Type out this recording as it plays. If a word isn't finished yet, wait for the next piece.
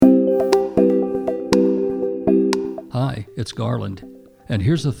Hi, it's Garland, and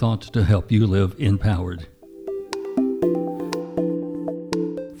here's a thought to help you live empowered.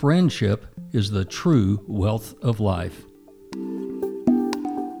 Friendship is the true wealth of life.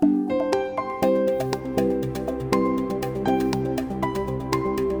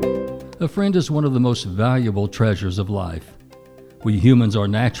 A friend is one of the most valuable treasures of life. We humans are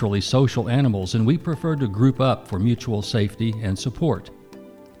naturally social animals, and we prefer to group up for mutual safety and support.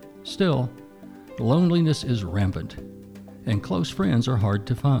 Still, loneliness is rampant, and close friends are hard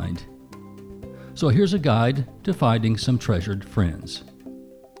to find. So here's a guide to finding some treasured friends.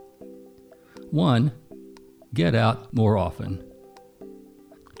 1. Get out more often.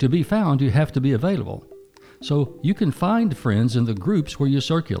 To be found, you have to be available. So you can find friends in the groups where you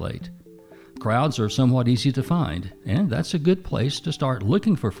circulate. Crowds are somewhat easy to find, and that's a good place to start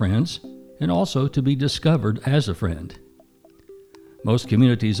looking for friends and also to be discovered as a friend. Most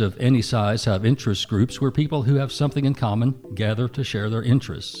communities of any size have interest groups where people who have something in common gather to share their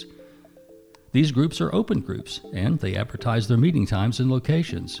interests. These groups are open groups, and they advertise their meeting times and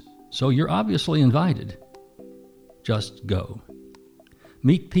locations, so you're obviously invited. Just go.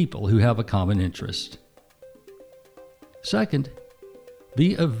 Meet people who have a common interest. 2,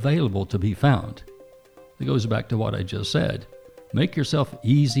 be available to be found. It goes back to what I just said. Make yourself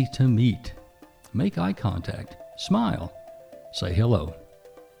easy to meet. Make eye contact. Smile. Say hello.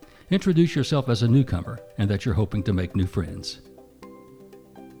 Introduce yourself as a newcomer and that you're hoping to make new friends.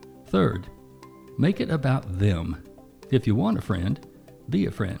 3, make it about them. If you want a friend, be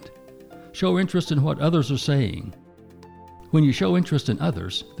a friend. Show interest in what others are saying. When you show interest in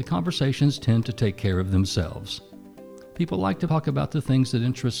others, the conversations tend to take care of themselves. People like to talk about the things that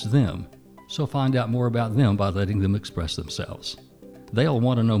interest them, so find out more about them by letting them express themselves. They'll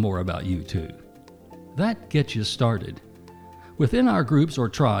want to know more about you too. That gets you started. Within our groups or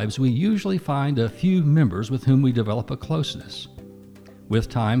tribes, we usually find a few members with whom we develop a closeness. With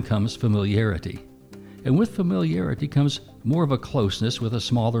time comes familiarity. And with familiarity comes more of a closeness with a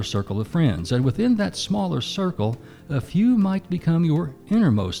smaller circle of friends. And within that smaller circle, a few might become your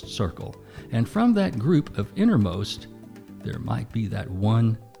innermost circle. And from that group of innermost, there might be that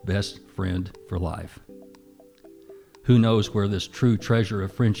one best friend for life. Who knows where this true treasure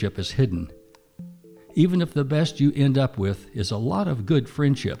of friendship is hidden? Even if the best you end up with is a lot of good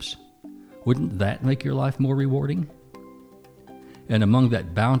friendships, wouldn't that make your life more rewarding? And among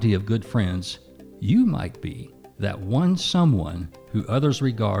that bounty of good friends, you might be that one someone who others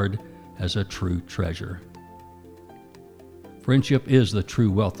regard as a true treasure. Friendship is the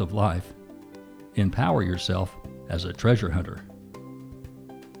true wealth of life. Empower yourself as a treasure hunter.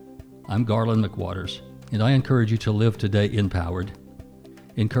 I'm Garland McWaters, and I encourage you to live today empowered.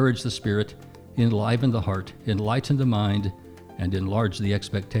 Encourage the spirit, enliven the heart, enlighten the mind, and enlarge the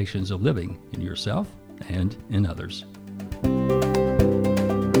expectations of living in yourself and in others.